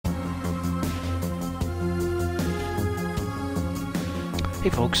Hey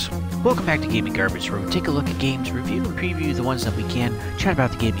folks, welcome back to Gaming Garbage, where we take a look at games, review and preview the ones that we can, chat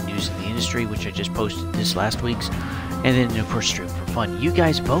about the gaming news in the industry, which I just posted this last week's, and then of course stream for fun. You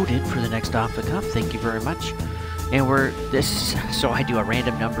guys voted for the next Off the Cuff, thank you very much. And so I do a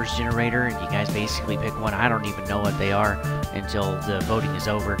random numbers generator, and you guys basically pick one. I don't even know what they are until the voting is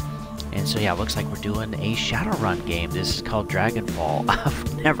over. And so yeah, it looks like we're doing a ShadowRun game. This is called DragonFall.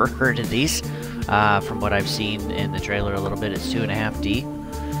 I've never heard of these. From what I've seen in the trailer a little bit, it's 2.5D.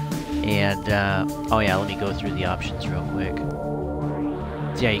 And, oh yeah, let me go through the options real quick.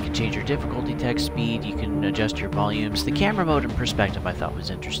 So yeah, you can change your difficulty, text speed, you can adjust your volumes. The camera mode and perspective I thought was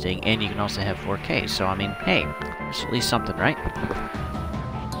interesting, and you can also have 4K. So, I mean, hey, it's at least something, right?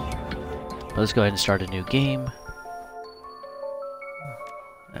 Let's go ahead and start a new game.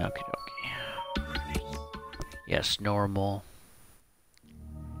 Okay. Yes, normal.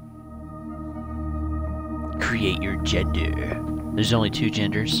 Create your gender. There's only 2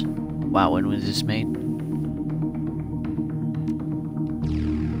 genders. Wow, when was this made?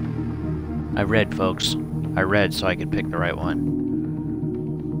 I read, folks. I read so I could pick the right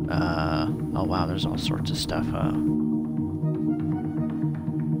one. Oh wow, there's all sorts of stuff,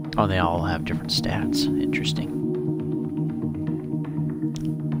 Oh, they all have different stats. Interesting.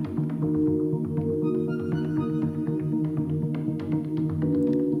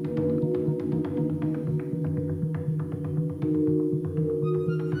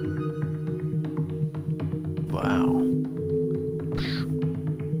 Wow.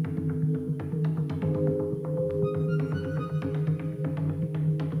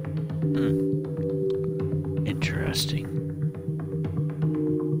 Interesting.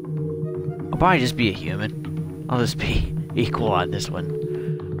 I'll probably just be a human. I'll just be equal on this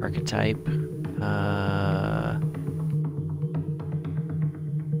one. Archetype.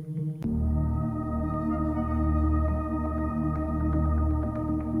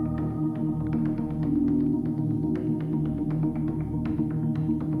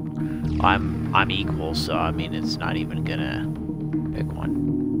 I'm equal, so I mean it's not even gonna pick one.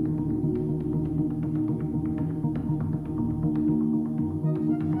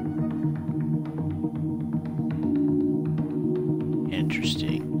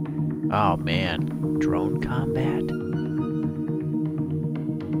 Interesting. Oh man, drone combat?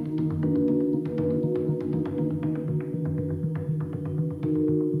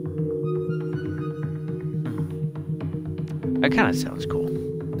 That kind of sounds cool.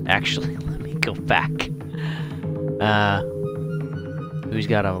 Actually, let me go back. Who's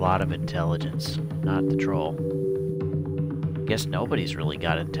got a lot of intelligence? Not the troll. Guess nobody's really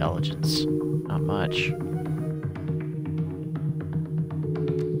got intelligence. Not much.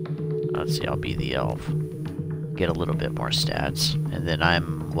 Let's see, I'll be the elf. Get a little bit more stats. And then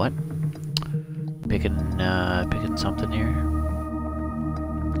I'm, what? Picking something here.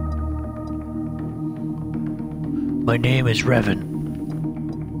 My name is Revan.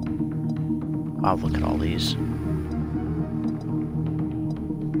 I'll look at all these.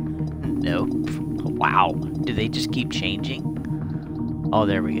 Nope. Wow. Do they just keep changing? Oh,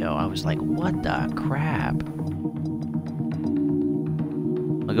 there we go. I was like, what the crap?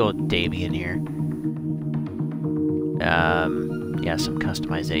 I'll go with Damien here. Yeah, some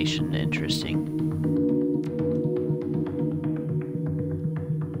customization. Interesting.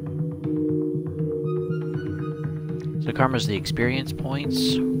 So karma's the experience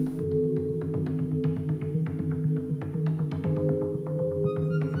points.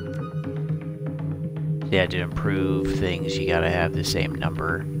 Yeah, to improve things, you gotta have the same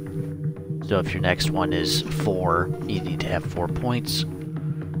number. So if your next one is 4, you need to have 4 points.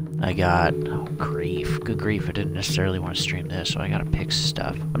 I got, oh grief, good grief, I didn't necessarily want to stream this, so I gotta pick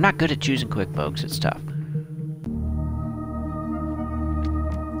stuff. I'm not good at choosing quick, folks, it's tough.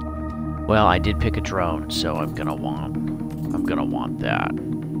 Well, I did pick a drone, so I'm gonna want that.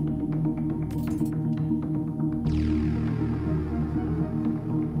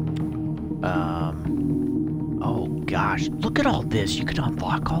 Oh gosh, look at all this. You can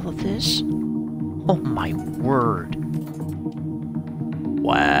unlock all of this? Oh my word.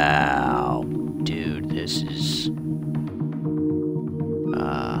 Wow. Dude, this is...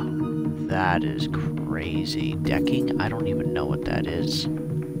 that is crazy. Decking? I don't even know what that is.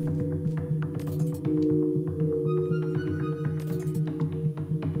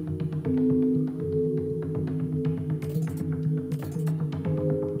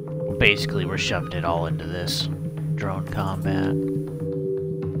 Basically, we're shoving it all into this drone combat.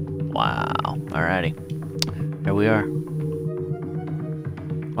 Wow. Alrighty. Here we are.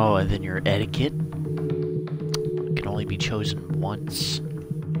 Oh, and then your etiquette can only be chosen once.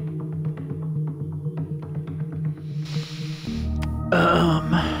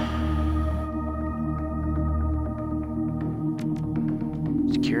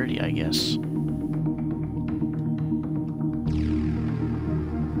 Security, I guess.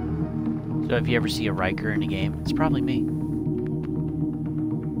 So if you ever see a Riker in a game, it's probably me.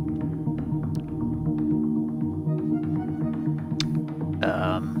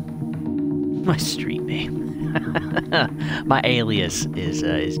 My street name. My alias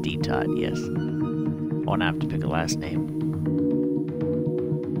is D-Tot, yes. I won't have to pick a last name.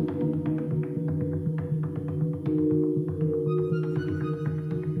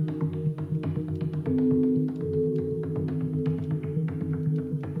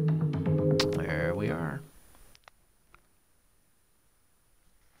 There we are.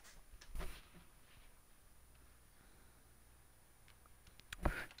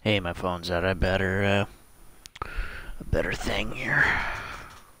 Hey, my phone's out. I better, a better thing here.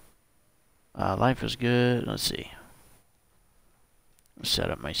 Life is good. Let's see. Set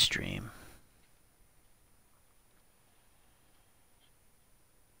up my stream.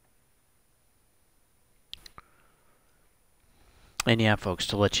 And yeah, folks,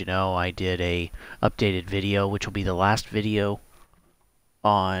 to let you know, I did a updated video, which will be the last video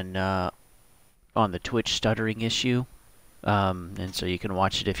on the Twitch stuttering issue. And so you can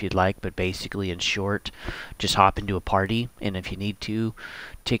watch it if you'd like, but basically in short, just hop into a party, and if you need to,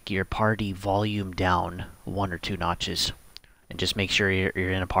 tick your party volume down 1 or 2 notches. And just make sure you're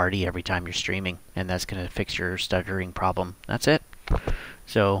in a party every time you're streaming, and that's going to fix your stuttering problem. That's it.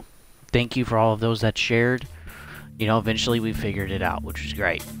 So, thank you for all of those that shared. You know, eventually we figured it out, which was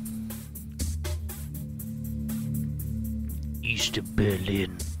great. East of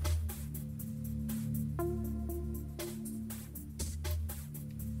Berlin.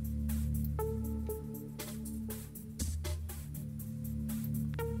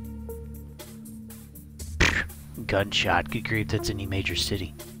 Gunshot. Good grief, that's any major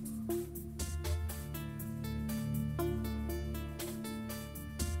city.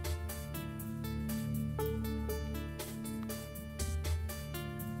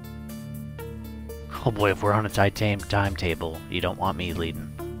 Oh boy, if we're on a tight timetable, you don't want me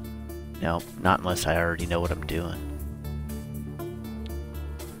leading. No, not unless I already know what I'm doing.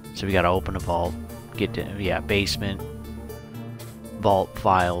 So we gotta open a vault, get to, yeah, basement, vault,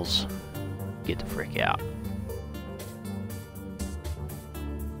 files, get the frick out.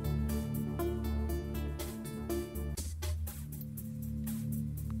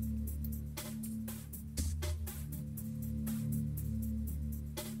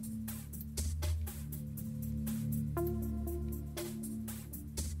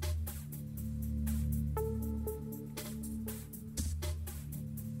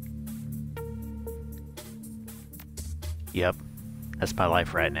 Yep, that's my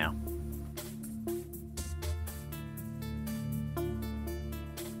life right now.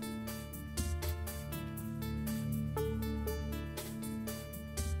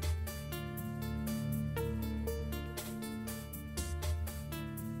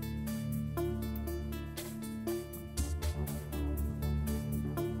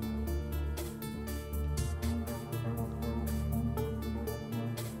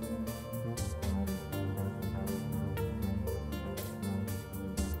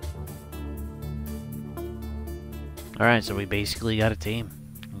 Alright, so we basically got a team.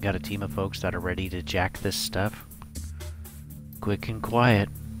 We got a team of folks that are ready to jack this stuff. Quick and quiet.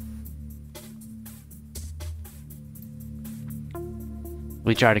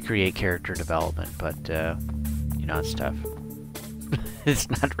 We try to create character development, but, you know, it's tough. It's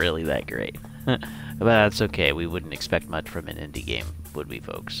not really that great. But that's okay. We wouldn't expect much from an indie game, would we,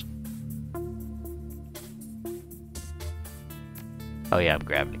 folks? Oh yeah, I'm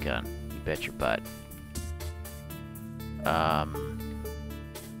grabbing a gun. You bet your butt.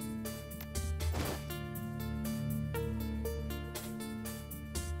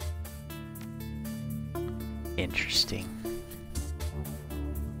 Interesting.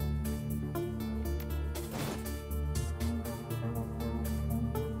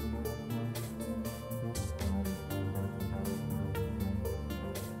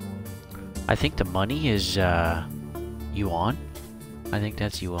 I think the money is, yuan. I think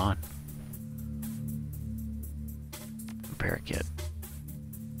that's yuan. Repair kit.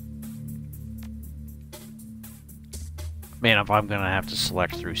 Man, if I'm gonna have to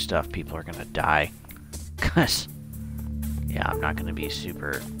select through stuff, people are gonna die. Cause, yeah, I'm not gonna be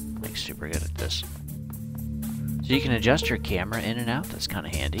super good at this. So you can adjust your camera in and out. That's kind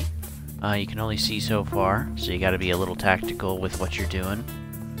of handy. You can only see so far, so you got to be a little tactical with what you're doing.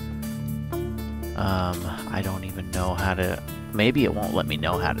 I don't even know how to. Maybe it won't let me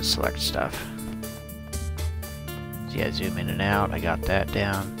know how to select stuff. So yeah, zoom in and out. I got that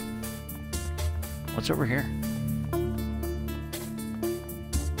down. What's over here? Oh,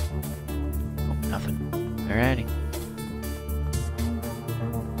 nothing. Alrighty.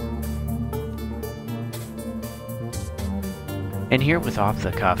 And here with Off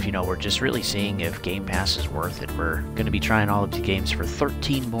the Cuff, you know, we're just really seeing if Game Pass is worth it. We're going to be trying all of the games for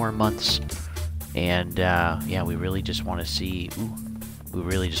 13 more months. And, yeah, we really just want to see... Ooh, we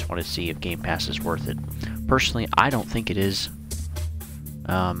really just want to see if Game Pass is worth it. Personally, I don't think it is.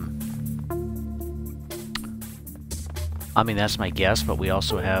 I mean, that's my guess, but we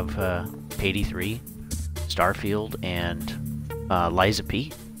also have Payday 3, Starfield, and Liza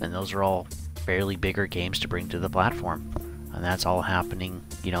P. And those are all fairly bigger games to bring to the platform. And that's all happening,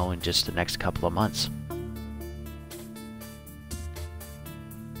 you know, in just the next couple of months.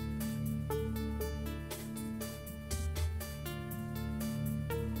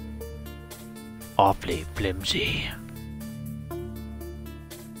 Awfully flimsy.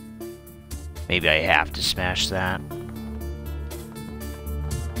 Maybe I have to smash that.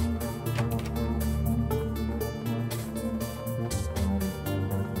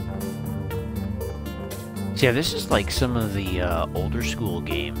 So yeah, this is like some of the older school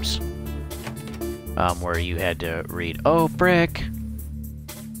games where you had to read, oh, brick!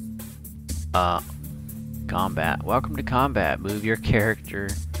 Combat. Welcome to combat. Move your character.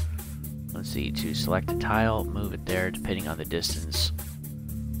 Let's see, to select a tile, move it there, depending on the distance.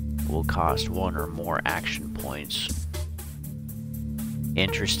 Will cost 1 or more action points.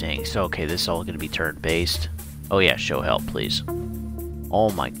 Interesting. So, okay, this is all going to be turn-based. Oh yeah, show help, please.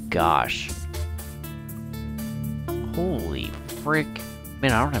 Oh my gosh. Holy frick.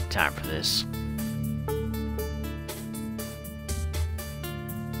 Man, I don't have time for this.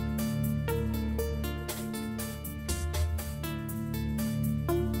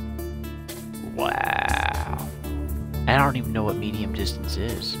 Wow. I don't even know what medium distance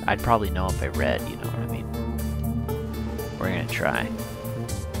is. I'd probably know if I read, you know what I mean? We're gonna try.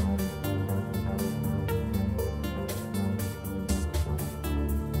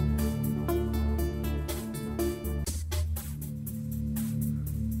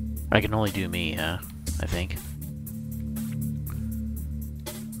 I can only do me, huh? I think.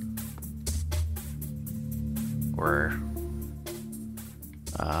 Or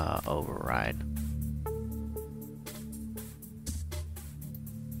override.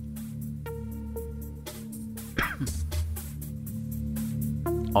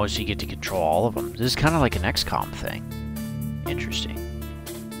 Oh, so you get to control all of them. This is kind of like an XCOM thing. Interesting.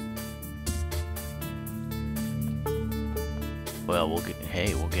 Well, we'll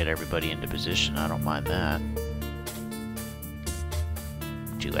get everybody into position. I don't mind that.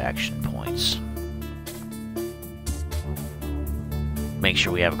 2 action points. Make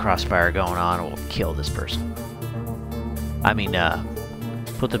sure we have a crossfire going on, and we'll kill this person. I mean,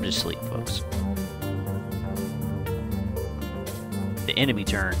 put them to sleep, folks. The enemy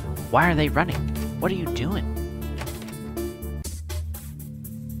turn. Why are they running? What are you doing?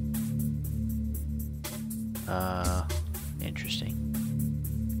 Interesting.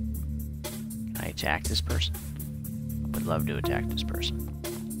 Can I attack this person? I would love to attack this person.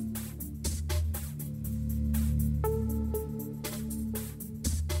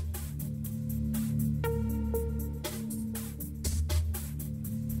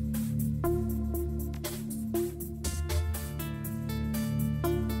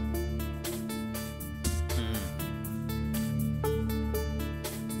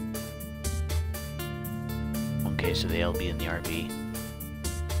 Okay, so the LB and the RB.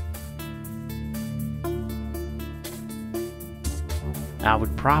 I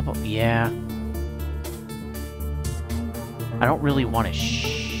would probably, yeah. I don't really want to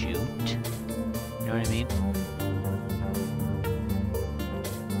shoot. You know what I mean?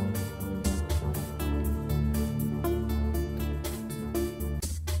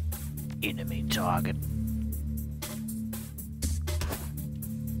 Enemy target.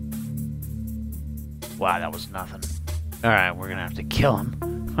 Wow, that was nothing. Alright, we're gonna have to kill him,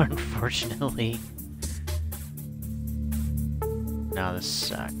 unfortunately. Now this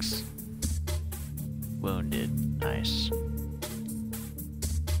sucks. Wounded. Nice.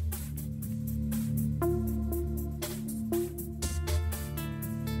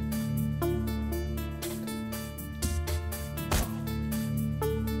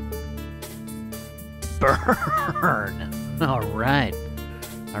 Burn! Alright.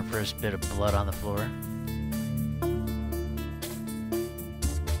 Our first bit of blood on the floor.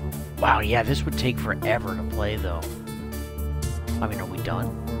 Wow, yeah, this would take forever to play, though. I mean, are we done?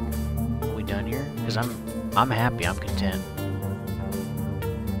 Are we done here? Because I'm happy, I'm content.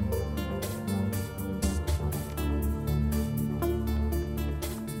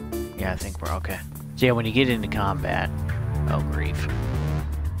 Yeah, I think we're okay. So yeah, when you get into combat... Oh, grief.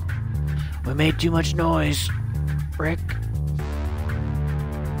 We made too much noise, Rick.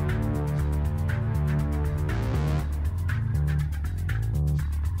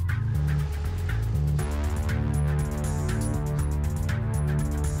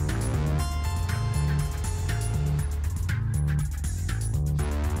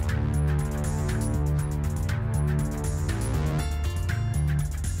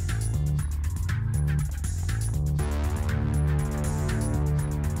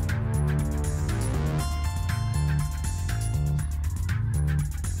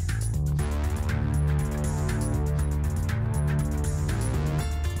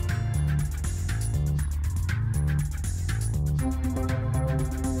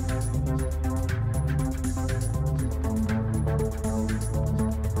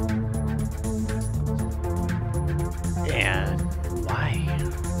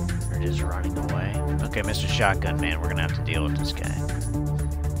 Okay, Mr. Shotgun Man, we're gonna have to deal with this guy.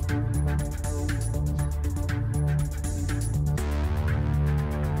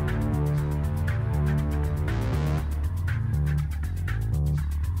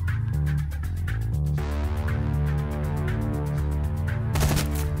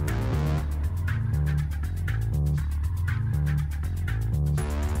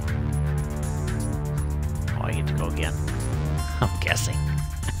 Oh, I get to go again. I'm guessing.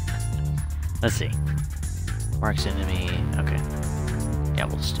 Let's see. Marks enemy. Okay. Yeah,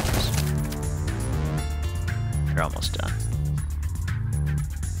 we'll just do this. You're almost done.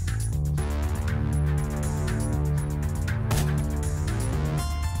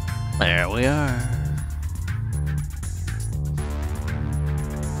 There we are.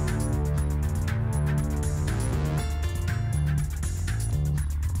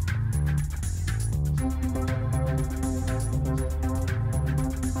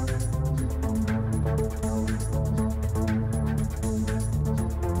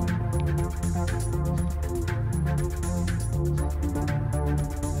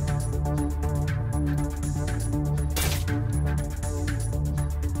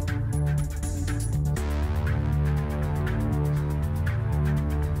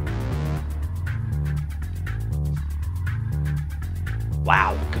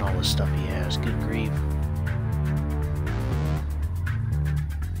 Wow, look at all the stuff he has. Good grief.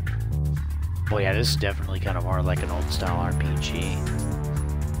 Oh yeah, this is definitely kind of more like an old style RPG.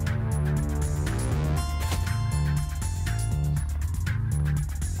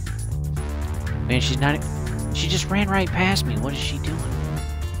 Man, she's not... She just ran right past me. What is she doing?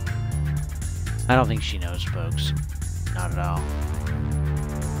 I don't think she knows, folks. Not at all.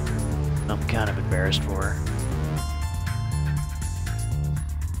 I'm kind of embarrassed for her.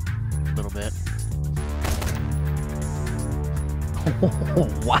 A little bit.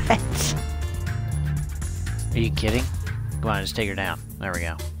 What? Are you kidding? Come on, just take her down. There we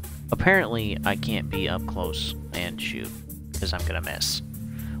go. Apparently, I can't be up close and shoot, because I'm gonna miss.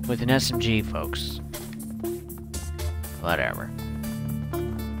 With an SMG, folks. Whatever.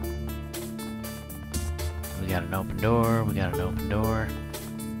 We got an open door, we got an open door.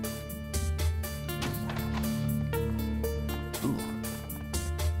 Ooh.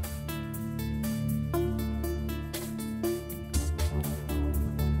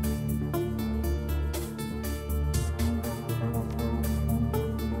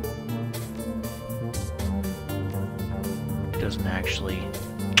 Doesn't actually...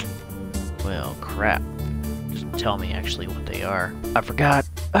 Well, crap. Doesn't tell me actually what they are. I forgot,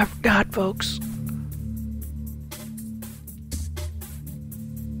 folks.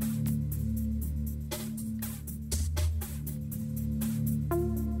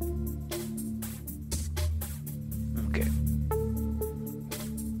 Okay.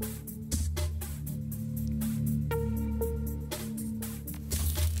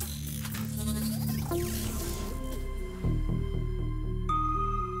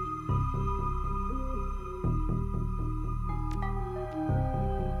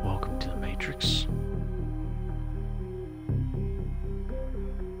 Welcome to the Matrix.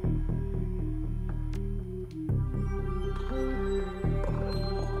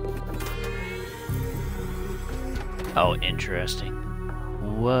 Oh, interesting.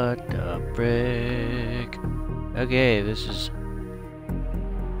 What the frick? Okay, this is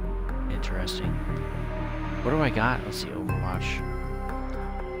interesting. What do I got? Let's see, Overwatch.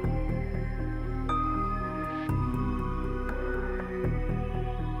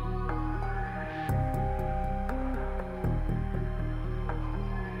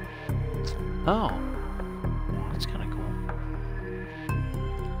 Oh, well, that's kind of cool.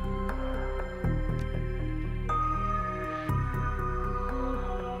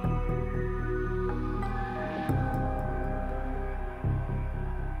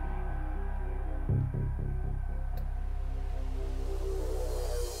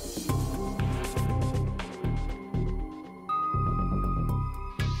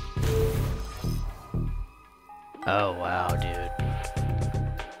 Oh, wow, dude.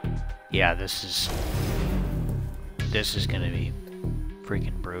 Yeah, this is gonna be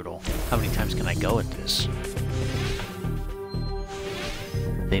freaking brutal. How many times can I go at this?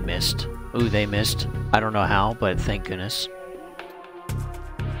 They missed. Ooh, they missed. I don't know how, but thank goodness.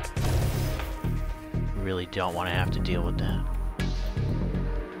 Really don't want to have to deal with that.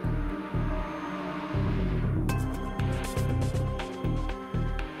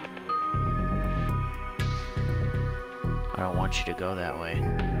 I don't want you to go that way,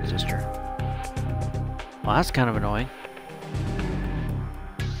 sister. Well, that's kind of annoying.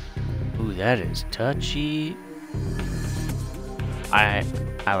 Ooh, that is touchy. I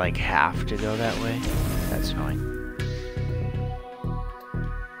like have to go that way. That's annoying.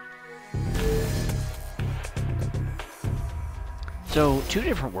 So, 2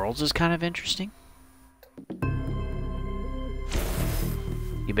 different worlds is kind of interesting.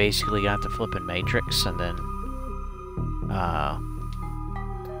 You basically got the flipping matrix, and then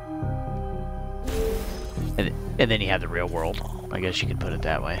and then you have the real world. I guess you could put it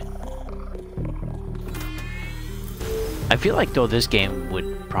that way. I feel like, though, this game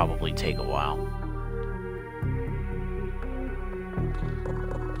would probably take a while.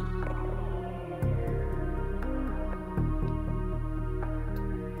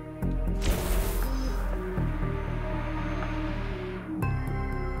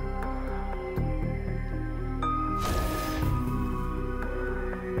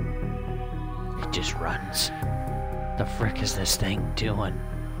 It just runs. The frick is this thing doing?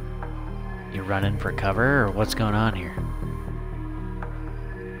 You running for cover, or what's going on here?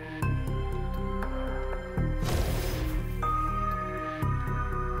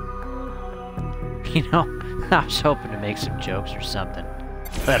 You know, I was hoping to make some jokes or something.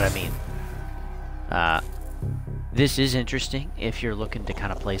 But I mean, this is interesting if you're looking to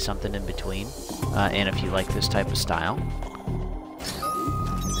kind of play something in between, and if you like this type of style.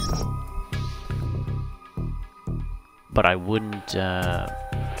 But I wouldn't, did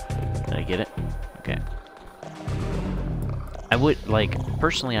I get it? Okay. I would, like,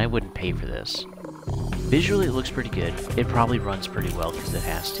 personally, I wouldn't pay for this. Visually, it looks pretty good. It probably runs pretty well because it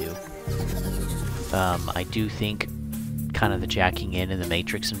has to. I do think kind of the jacking in the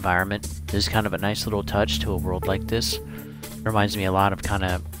Matrix environment is kind of a nice little touch to a world like this. Reminds me a lot of kind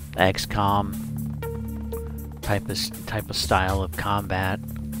of XCOM type of style of combat.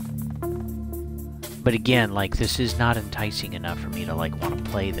 But again, like, this is not enticing enough for me to, like, want to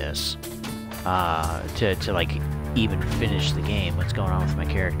play this. To like, even finish the game. What's going on with my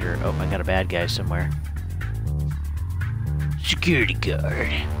character? Oh, I got a bad guy somewhere. Security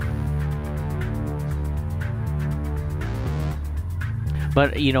guard.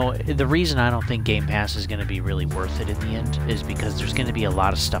 But, you know, the reason I don't think Game Pass is going to be really worth it in the end is because there's going to be a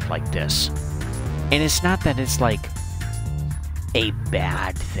lot of stuff like this. And it's not that it's, like, a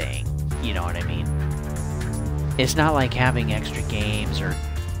bad thing. You know what I mean? It's not like having extra games or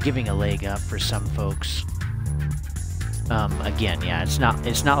giving a leg up for some folks. Again, yeah,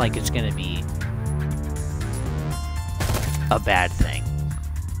 it's not like it's going to be a bad thing.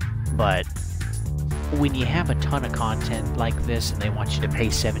 But when you have a ton of content like this and they want you to pay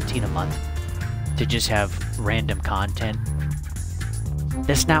 $17 a month to just have random content,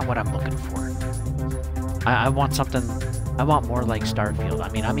 that's not what I'm looking for. I want something, I want more like Starfield. I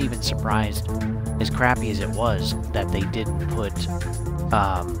mean, I'm even surprised, as crappy as it was, that they didn't put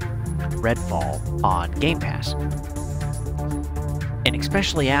Redfall on Game Pass. And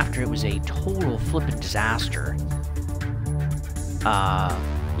especially after it was a total flippin' disaster,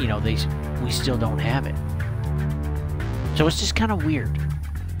 you know, we still don't have it. So it's just kind of weird.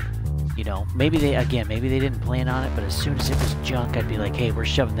 You know, maybe they didn't plan on it, but as soon as it was junk, I'd be like, hey, we're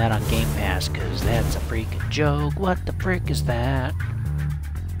shoving that on Game Pass, because that's a freaking joke. What the frick is that?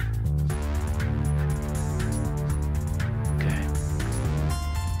 Okay.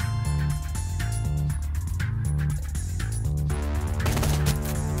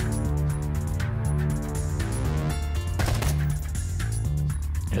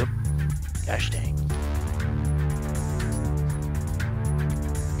 Nope. Gosh dang.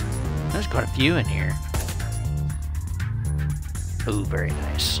 There's quite a few in here. Ooh, very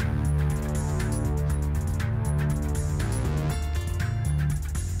nice.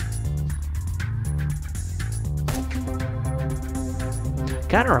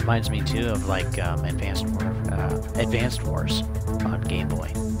 Kind of reminds me too of like Advanced Wars on Game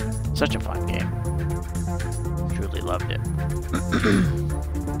Boy. Such a fun game. Truly loved it.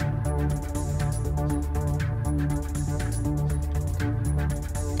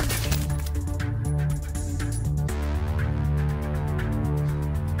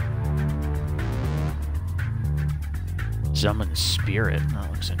 Summon the spirit. That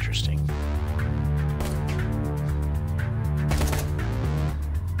looks interesting.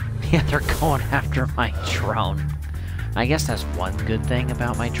 Yeah, they're going after my drone. I guess that's one good thing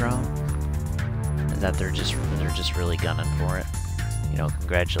about my drone, is that they're just really gunning for it. You know,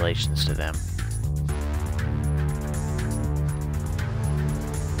 congratulations to them.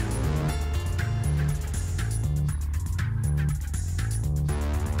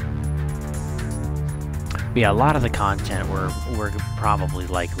 But yeah, a lot of the content we're probably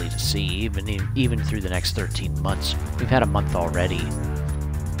likely to see, even through the next 13 months. We've had a month already.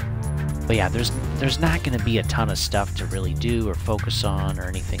 But yeah, there's not going to be a ton of stuff to really do or focus on or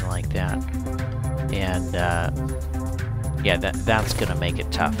anything like that. And yeah, that's going to make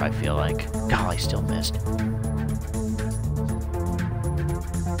it tough, I feel like. God, I still missed.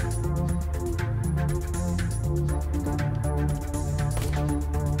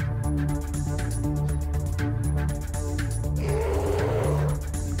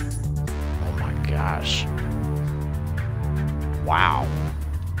 Wow.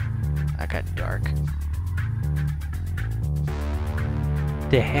 That got dark.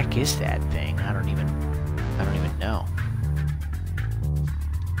 The heck is that thing? I don't even know.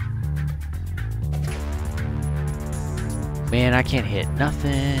 Man, I can't hit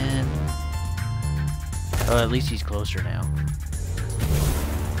nothing. Oh, at least he's closer now.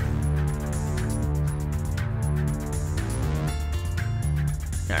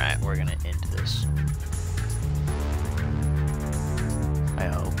 Alright, we're gonna end this. I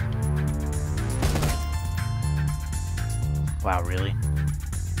hope. Wow, really?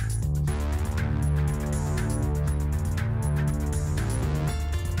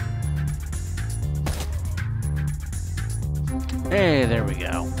 Hey, there we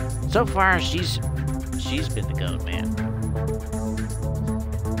go. So far, she's been the goat, man.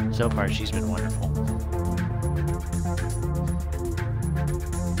 So far, she's been wonderful.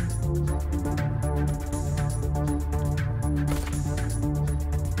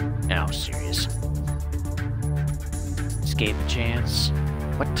 Now, serious. Escape a chance.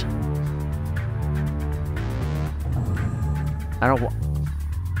 What? I don't want.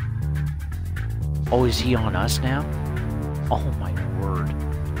 Oh, is he on us now? Oh my word.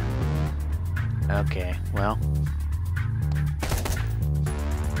 Okay, well.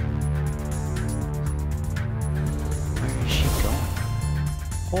 Where is she going?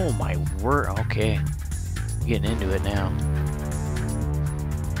 Oh my word. Okay. Getting into it now.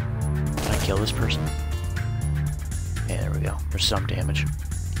 Can I kill this person? Yeah, there we go. For some damage.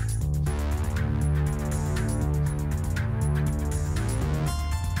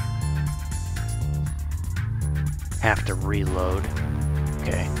 Have to reload.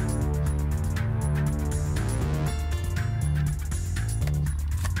 Okay.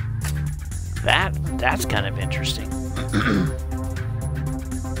 That's kind of interesting.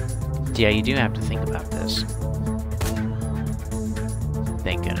 Yeah, you do have to think about this.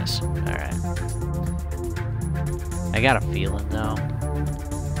 Thank goodness. Alright. I got a feeling though.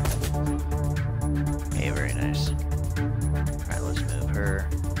 Hey, very nice. Alright, let's move her.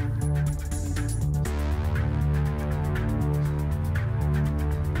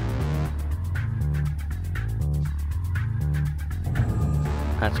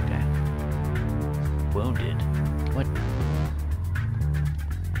 That's okay. Wounded? What?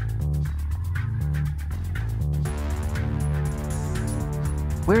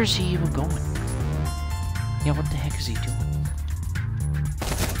 Where is he even going? Yeah, what the heck is he doing?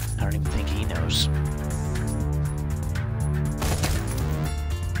 I don't even think he knows.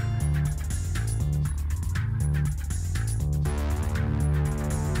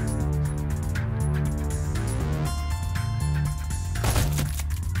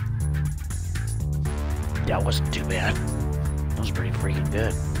 That wasn't too bad. That was pretty freaking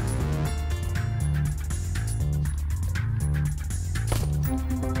good.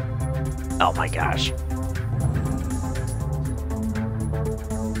 Oh my gosh.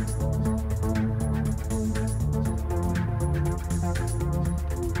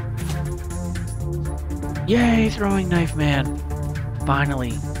 Yay, throwing knife man.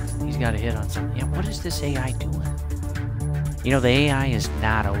 Finally, he's got a hit on something. Yeah, what is this AI doing? You know, the AI is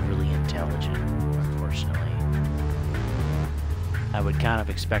not overly intelligent, unfortunately. I would kind of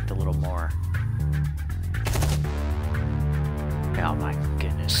expect a little more. Oh my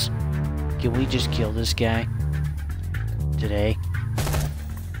goodness. Can we just kill this guy today?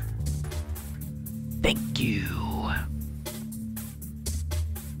 Thank you.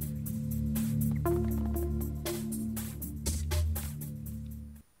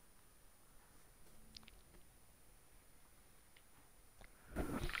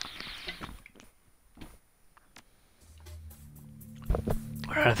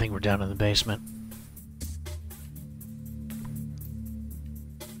 I think we're down in the basement.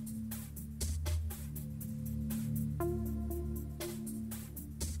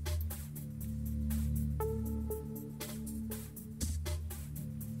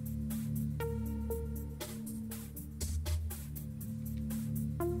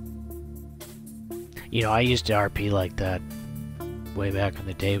 You know, I used to RP like that way back in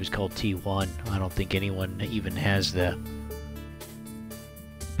the day. It was called T1. I don't think anyone even has the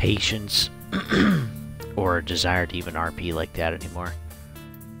patience or desire to even RP like that anymore.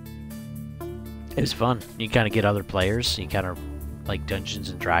 It was fun. You kind of get other players. You kind of like Dungeons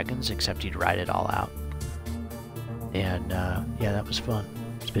and Dragons, except you'd write it all out. And yeah, that was fun.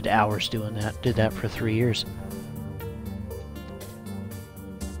 Spent hours doing that. Did that for 3 years.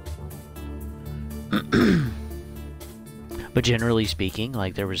 But generally speaking,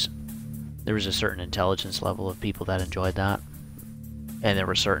 like there was a certain intelligence level of people that enjoyed that, and there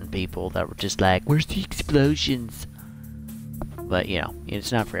were certain people that were just like, "Where's the explosions?" But you know,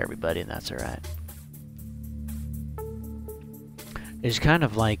 it's not for everybody, and that's all right. It's kind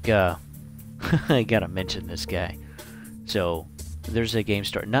of like I gotta mention this guy. So there's a game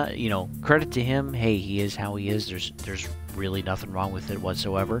store. Not, you know, credit to him. Hey, he is how he is. There's really nothing wrong with it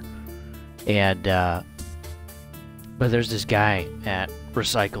whatsoever. And but there's this guy at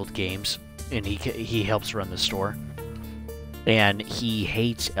Recycled Games, and he helps run the store, and he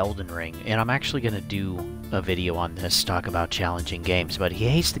hates Elden Ring. And I'm actually gonna do a video on this, talk about challenging games, but he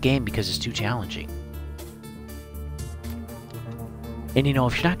hates the game because it's too challenging. And you know,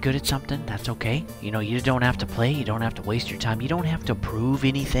 if you're not good at something, that's okay. You know, you don't have to play, you don't have to waste your time, you don't have to prove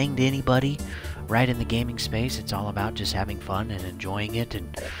anything to anybody, right? In the gaming space, it's all about just having fun and enjoying it,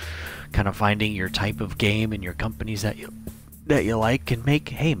 and kind of finding your type of game and your companies that you like, and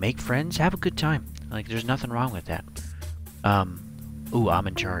make friends, have a good time. Like, there's nothing wrong with that. Ooh, I'm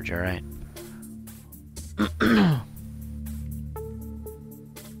in charge, alright.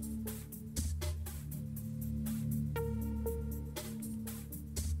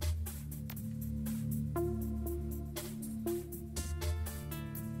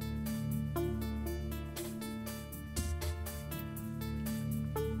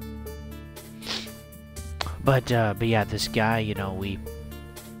 But yeah, this guy, you know,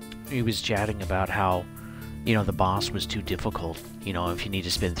 he was chatting about how, you know, the boss was too difficult. You know, if you need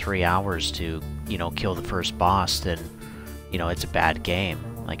to spend 3 hours to, you know, kill the first boss, then, you know, it's a bad game.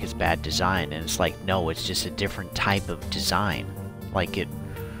 Like, it's bad design. And it's like, no, it's just a different type of design. Like,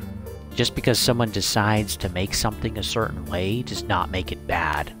 just because someone decides to make something a certain way does not make it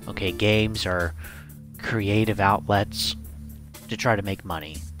bad. Okay, games are creative outlets to try to make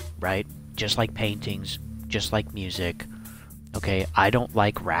money, right? Just like paintings, just like music. Okay, I don't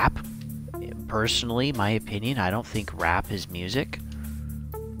like rap. Personally, my opinion, I don't think rap is music.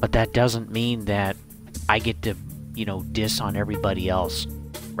 But that doesn't mean that I get to, you know, diss on everybody else,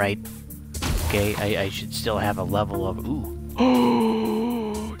 right? Okay, I should still have a level of, ooh.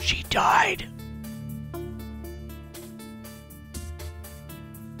 Oh, she died.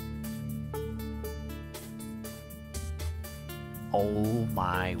 Oh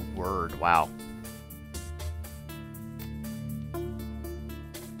my word, wow.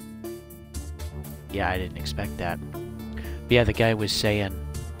 Yeah, I didn't expect that. But yeah, the guy was saying,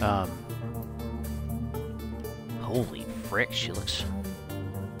 holy frick, she looks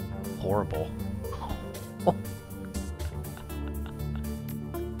horrible.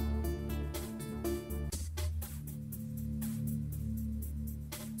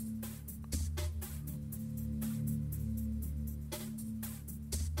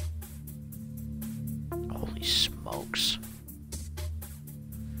 Holy smokes.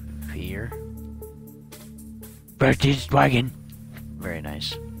 Fear. Birthday wagon. Very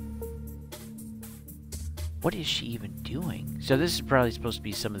nice. What is she even doing? So this is probably supposed to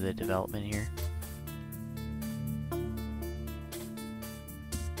be some of the development here.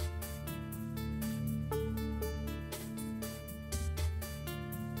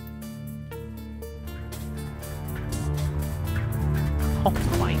 Oh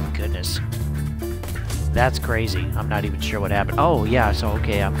my goodness. That's crazy. I'm not even sure what happened. Oh yeah, so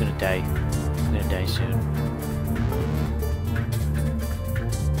okay, I'm gonna die. I'm gonna die soon.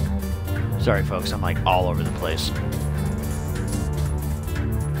 Sorry folks, I'm like all over the place.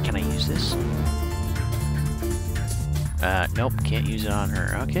 Can I use this? Nope, can't use it on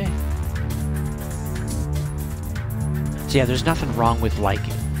her. Okay. So yeah, there's nothing wrong with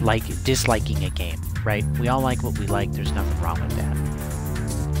disliking a game, right? We all like what we like, there's nothing wrong with that.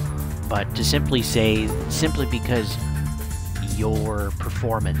 But to simply say, simply because your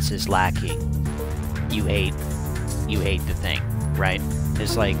performance is lacking, you hate the thing, right?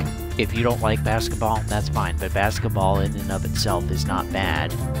 It's like, if you don't like basketball, that's fine, but basketball in and of itself is not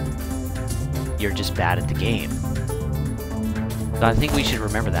bad. You're just bad at the game. So I think we should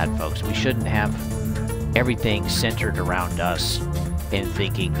remember that, folks. We shouldn't have everything centered around us and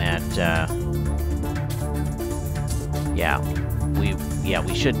thinking that,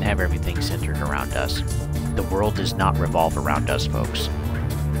 we shouldn't have everything centered around us. The world does not revolve around us, folks.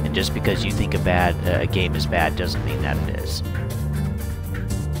 And just because you think a game is bad doesn't mean that it is.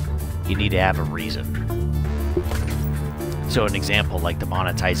 You need to have a reason. So an example like the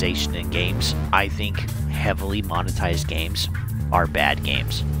monetization in games, I think heavily monetized games are bad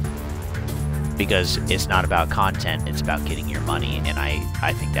games. Because it's not about content, it's about getting your money, and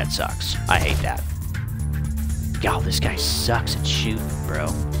I think that sucks. I hate that. God, this guy sucks at shooting, bro.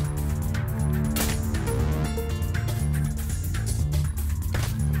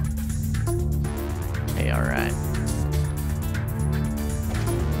 Hey, alright.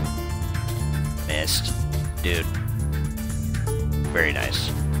 Missed. Dude. Very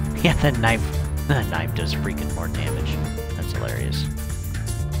nice. Yeah, that knife does freaking more damage. That's hilarious.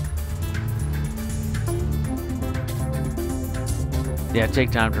 Yeah,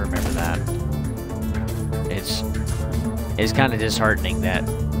 take time to remember that. It's kind of disheartening that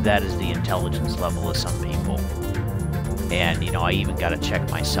that is the intelligence level of some people. And, you know, I even gotta check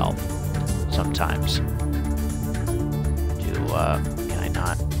myself sometimes. Can I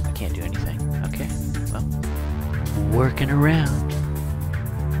not? I can't do anything. Okay, well, working around.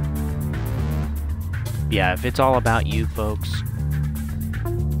 Yeah, if it's all about you, folks,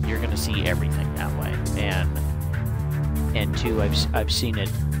 you're gonna see everything that way. And two, I've seen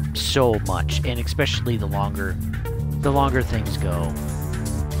it so much, and especially the longer things go,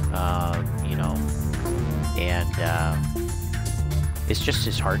 you know, and it's just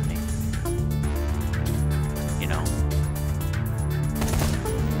disheartening, you know.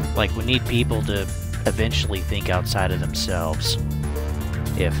 Like, we need people to eventually think outside of themselves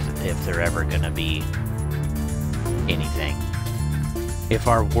if they're ever gonna be anything. If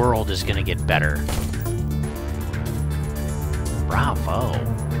our world is gonna get better. Bravo.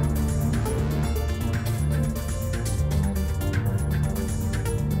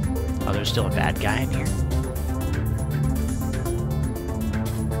 Oh, there's still a bad guy in here?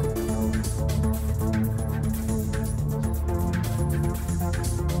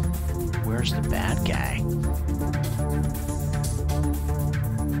 Where's the bad guy?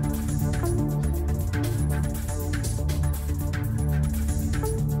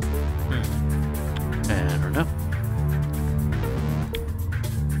 I don't know.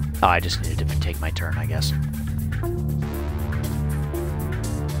 Oh, I just needed to take my turn, I guess.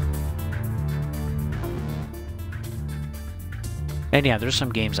 And yeah, there's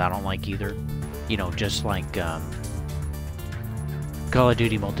some games I don't like either. You know, just like Call of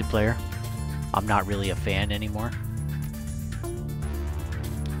Duty multiplayer. I'm not really a fan anymore.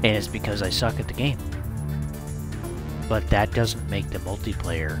 And it's because I suck at the game. But that doesn't make the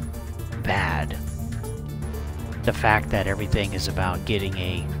multiplayer bad. The fact that everything is about getting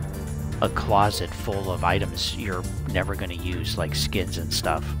a closet full of items you're never going to use, like skins and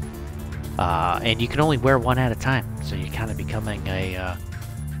stuff. And you can only wear one at a time, so you're kind of becoming a,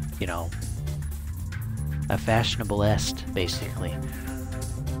 you know, a fashionable est, basically.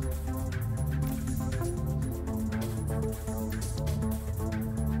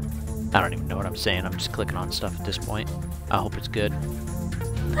 I don't even know what I'm saying, I'm just clicking on stuff at this point. I hope it's good.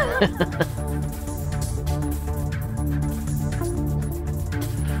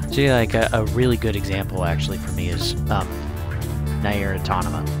 See, like, a really good example, actually, for me is Nier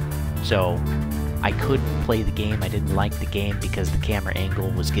Automata. So, I couldn't play the game, I didn't like the game because the camera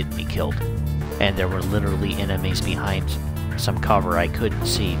angle was getting me killed. And there were literally enemies behind some cover I couldn't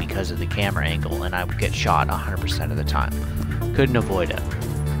see because of the camera angle, and I would get shot 100% of the time. Couldn't avoid it.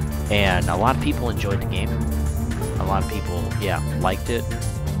 And a lot of people enjoyed the game. A lot of people, yeah, liked it.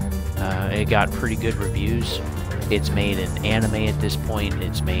 It got pretty good reviews. It's made an anime at this point.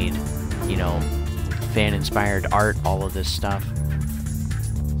 It's made, you know, fan-inspired art, all of this stuff.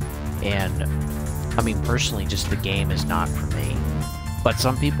 And, I mean, personally, just the game is not for me. But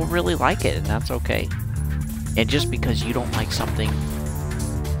some people really like it, and that's okay. And just because you don't like something...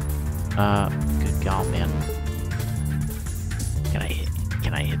 good God, man.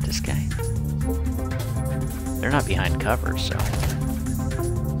 Can I hit this guy? They're not behind cover, so...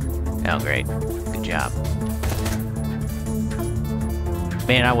 Oh, great. Good job.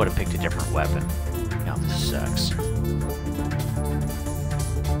 Man, I would have picked a different weapon. Oh, this sucks.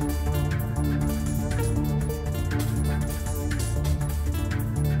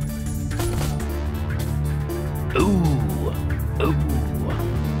 Ooh. Ooh.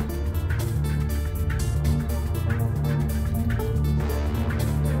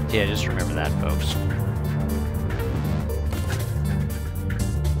 Yeah, just remember that, folks.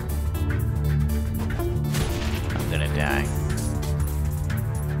 I'm gonna die.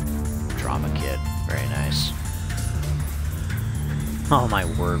 Drama kid. Very nice. Oh my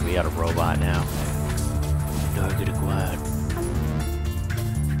word, we got a robot now. Target acquired.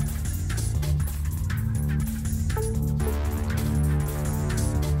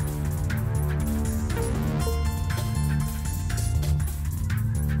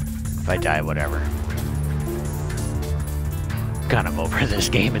 If I die, whatever. Kind of over this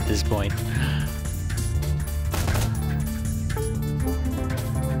game at this point.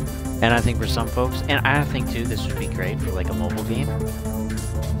 And I think for some folks, and I think too, this would be great for like a mobile game,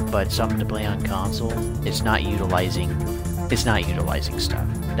 but something to play on console, it's not utilizing stuff.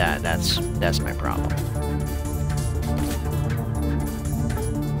 That's my problem.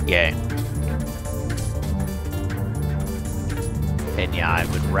 Yay. And yeah, I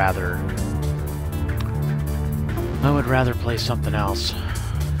would rather play something else.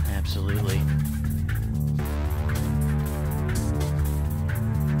 Absolutely.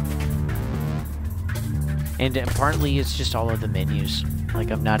 And partly it's just all of the menus.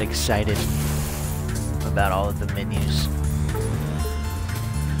 Like, I'm not excited about all of the menus.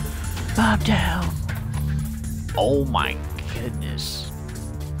 I'm down. Oh my goodness.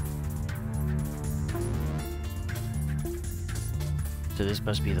 So this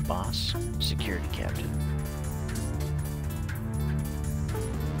must be the boss? Security captain.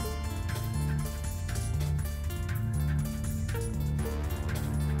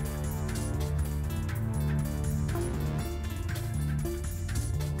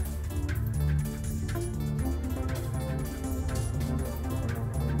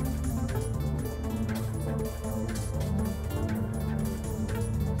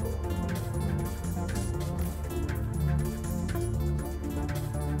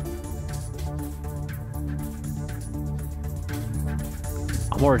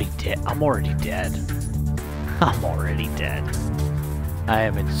 I'm already dead. I'm already dead. I'm already dead. I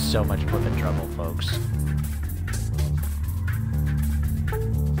am in so much flippin' trouble, folks.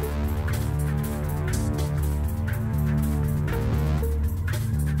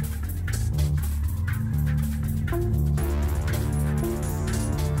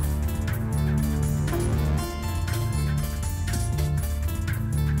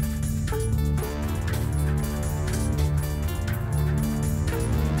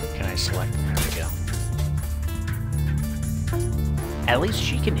 Select. There we go. At least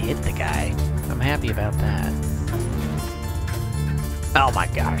she can hit the guy. I'm happy about that. Oh my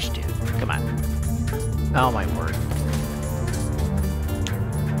gosh, dude. Come on. Oh my word.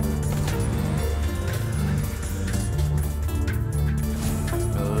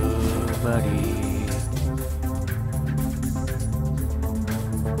 Oh, buddy.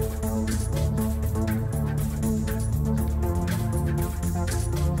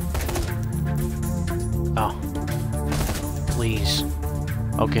 Please.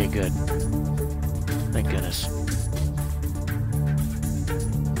 Okay, good. Thank goodness.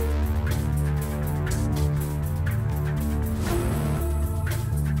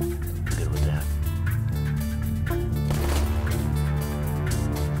 Good with that.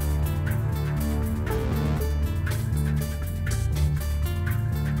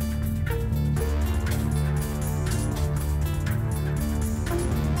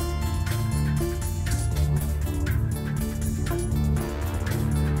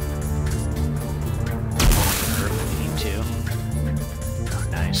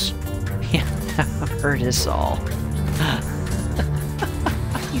 Hurt us all.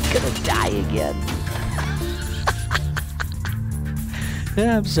 He's gonna die again.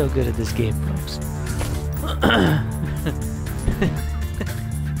 I'm so good at this game, folks.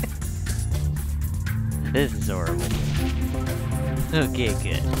 This is horrible. Okay,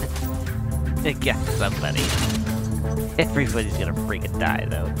 good. It got somebody. Everybody's gonna freaking die,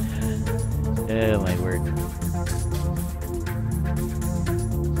 though. Oh, my word.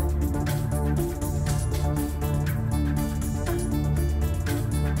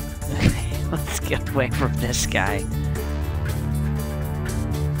 Let's get away from this guy.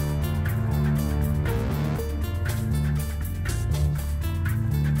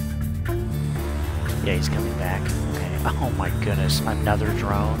 Yeah, he's coming back. Okay. Oh my goodness, another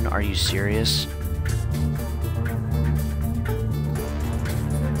drone? Are you serious?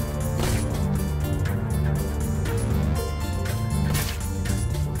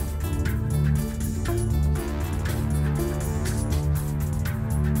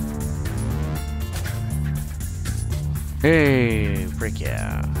 Hey, frick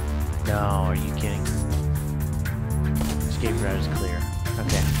yeah. No, are you kidding? Escape route is clear.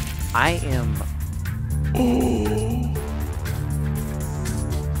 Okay. I am... Oh!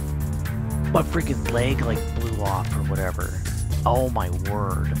 My freaking leg, like, blew off or whatever. Oh, my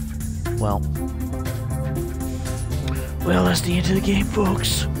word. Well, that's the end of the game,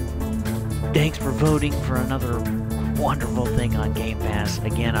 folks. Thanks for voting for another wonderful thing on Game Pass.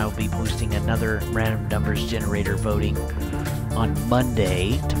 Again, I will be posting another random numbers generator voting on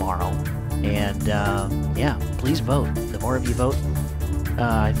Monday, tomorrow. And, yeah, please vote. The more of you vote,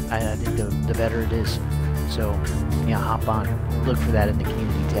 I think the better it is. So, yeah, hop on. Look for that in the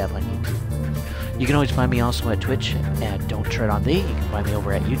community tab on YouTube. You can always find me also at Twitch at Don't Tread on Thee. You can find me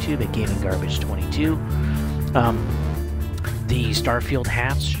over at YouTube at GamingGarbage22. The Starfield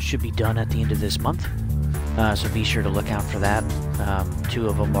hats should be done at the end of this month. So be sure to look out for that. 2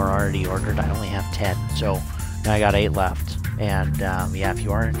 of them are already ordered. I only have 10, so now I got 8 left. And yeah, if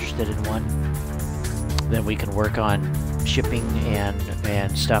you are interested in one, then we can work on shipping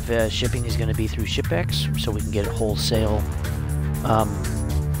and stuff. Shipping is going to be through ShipX, so we can get wholesale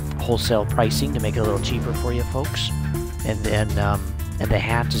pricing to make it a little cheaper for you folks. And then and the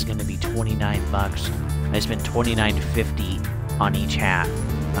hat is going to be $29. I spent $29.50 on each hat.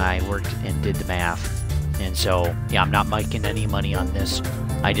 I worked and did the math. And so, yeah, I'm not making any money on this.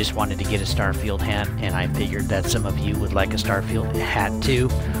 I just wanted to get a Starfield hat, and I figured that some of you would like a Starfield hat too.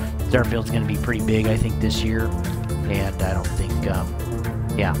 Starfield's going to be pretty big, I think, this year. And I don't think,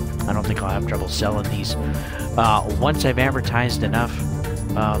 yeah, I don't think I'll have trouble selling these. Once I've advertised enough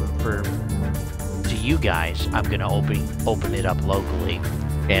to you guys, I'm gonna open it up locally,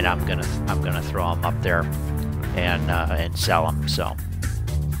 and I'm gonna throw them up there and sell them. So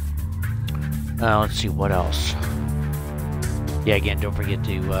let's see what else. Yeah, again, don't forget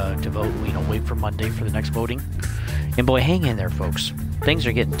to vote. You know, wait for Monday for the next voting. And boy, hang in there, folks. Things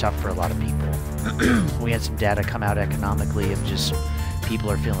are getting tough for a lot of people. We had some data come out economically of just people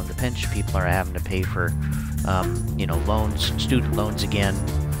are feeling the pinch. People are having to pay for, you know, loans, student loans again,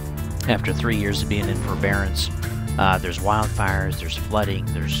 after 3 years of being in forbearance. There's wildfires, there's flooding,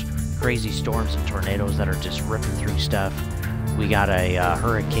 there's crazy storms and tornadoes that are just ripping through stuff. We got a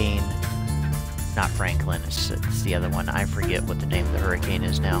hurricane, not Franklin, it's the other one. I forget what the name of the hurricane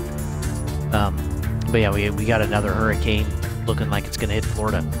is now. But yeah, we got another hurricane looking like it's going to hit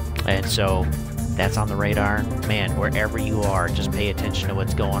Florida. And so that's on the radar. Man, wherever you are, just pay attention to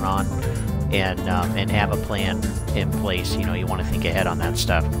what's going on and have a plan in place. You know, you want to think ahead on that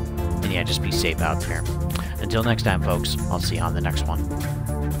stuff. And yeah, just be safe out there. Until next time, folks, I'll see you on the next one.